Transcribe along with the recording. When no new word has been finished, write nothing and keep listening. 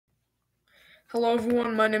Hello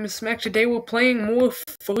everyone, my name is Smack. Today we're playing more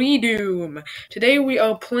Free Doom. Today we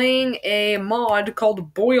are playing a mod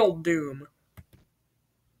called Boiled Doom.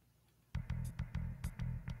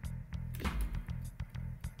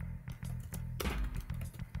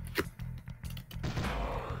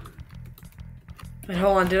 Wait,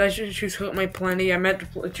 hold on, did I choose Hurt My Plenty? I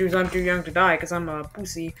meant to choose I'm Too Young to Die because I'm a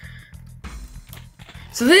pussy.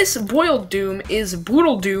 So this Boiled Doom is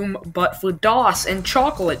Brutal Doom, but for DOS and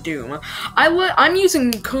Chocolate Doom. I'm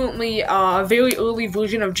using currently a very early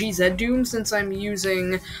version of GZ Doom since I'm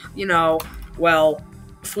using,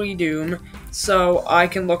 Free Doom, so I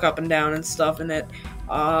can look up and down and stuff in it.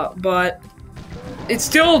 But it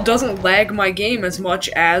still doesn't lag my game as much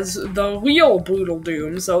as the real Brutal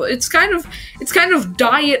Doom, so it's kind of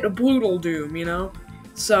diet Brutal Doom, you know?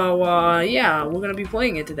 So, yeah, we're gonna be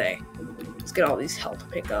playing it today. Let's get all these health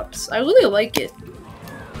pickups. I really like it.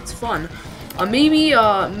 It's fun. Maybe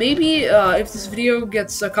if this video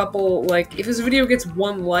gets a couple, if this video gets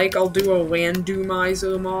 1 like, I'll do a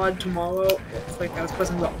randomizer mod tomorrow. Like, I was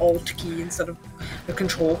pressing the Alt key instead of the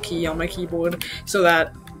Control key on my keyboard, so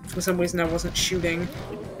that, for some reason, I wasn't shooting.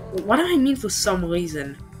 What do I mean for some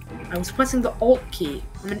reason? I was pressing the Alt key.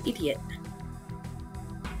 I'm an idiot.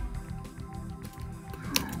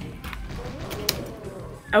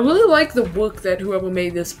 I really like the work that whoever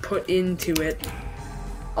made this put into it.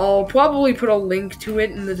 I'll probably put a link to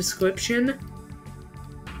it in the description.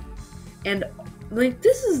 And like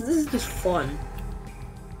this is just fun.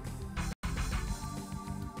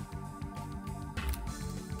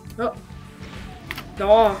 Oh.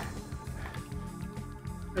 Oh.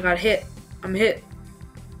 I got hit. I'm hit.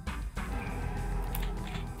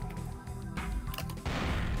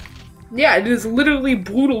 Yeah, it is literally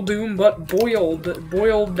Brutal Doom, but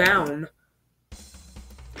boiled down.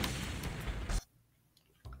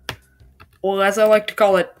 Or as I like to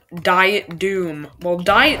call it, Diet Doom. Well,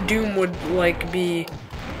 Diet Doom would, be...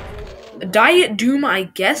 Diet Doom, I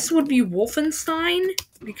guess, would be Wolfenstein,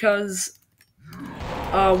 because,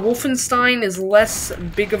 Wolfenstein is less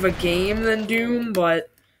big of a game than Doom, but,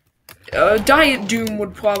 Diet Doom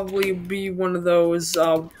would probably be one of those,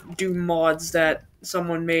 Doom mods that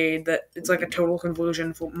someone made, that it's like a total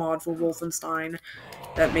conversion mod for Wolfenstein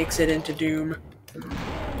that makes it into Doom.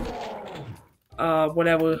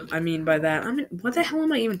 Whatever I mean by that. What the hell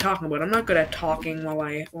am I even talking about? I'm not good at talking while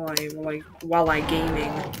I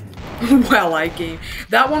gaming. While I game.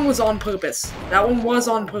 That one was on purpose. That one was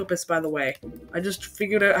on purpose, by the way. I just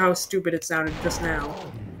figured out how stupid it sounded just now.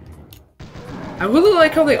 I really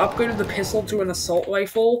like how they upgraded the pistol to an assault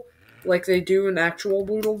rifle, like they do in actual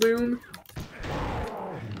Brutal Doom.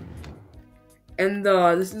 And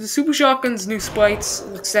the Super Shotgun's new sprites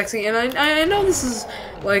look sexy, and I know this is,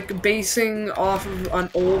 basing off of an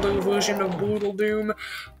older version of Brutal Doom,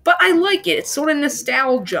 but I like it. It's sort of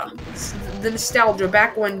nostalgia. It's the nostalgia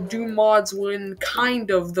back when Doom mods were in kind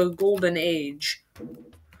of the golden age.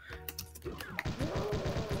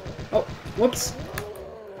 Oh, whoops.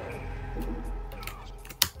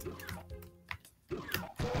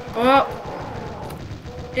 Oh!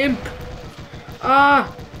 Imp!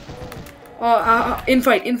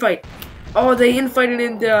 Infight. Oh, they infighted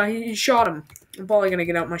and, he shot him. I'm probably gonna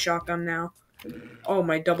get out my shotgun now. Oh,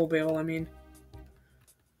 my double barrel, I mean.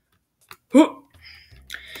 Huh.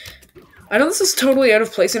 I know this is totally out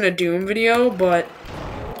of place in a Doom video, but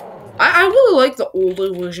I really like the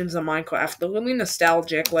older versions of Minecraft. They're really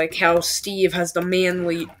nostalgic, like how Steve has the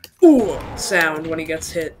manly ooh sound when he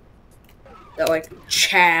gets hit. That,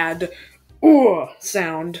 Chad ooh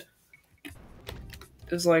sound.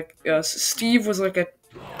 Is Steve was like a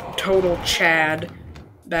total Chad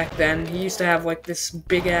back then. He used to have this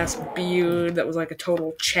big ass beard that was like a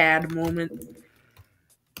total Chad moment.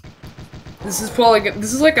 This is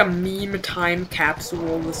like a meme time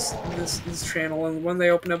capsule. This channel, and when they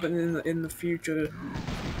open up in the future,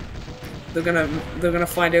 they're gonna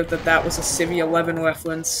find out that was a Civ 11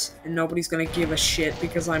 reference, and nobody's gonna give a shit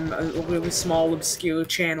because I'm a really small obscure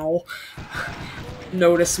channel.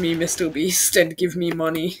 Notice me, Mr. Beast, and give me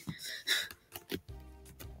money.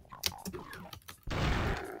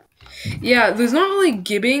 Yeah, there's not really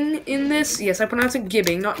gibbing in this. Yes, I pronounce it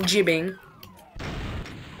gibbing, not jibbing.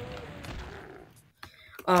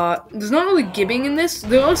 There's not really gibbing in this.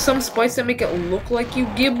 There are some sprites that make it look like you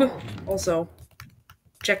gib. Also,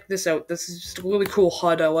 check this out. This is just a really cool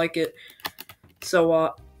HUD. I like it.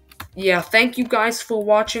 So, yeah, thank you guys for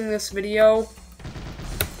watching this video.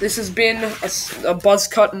 This has been a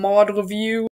Buzzcut mod review.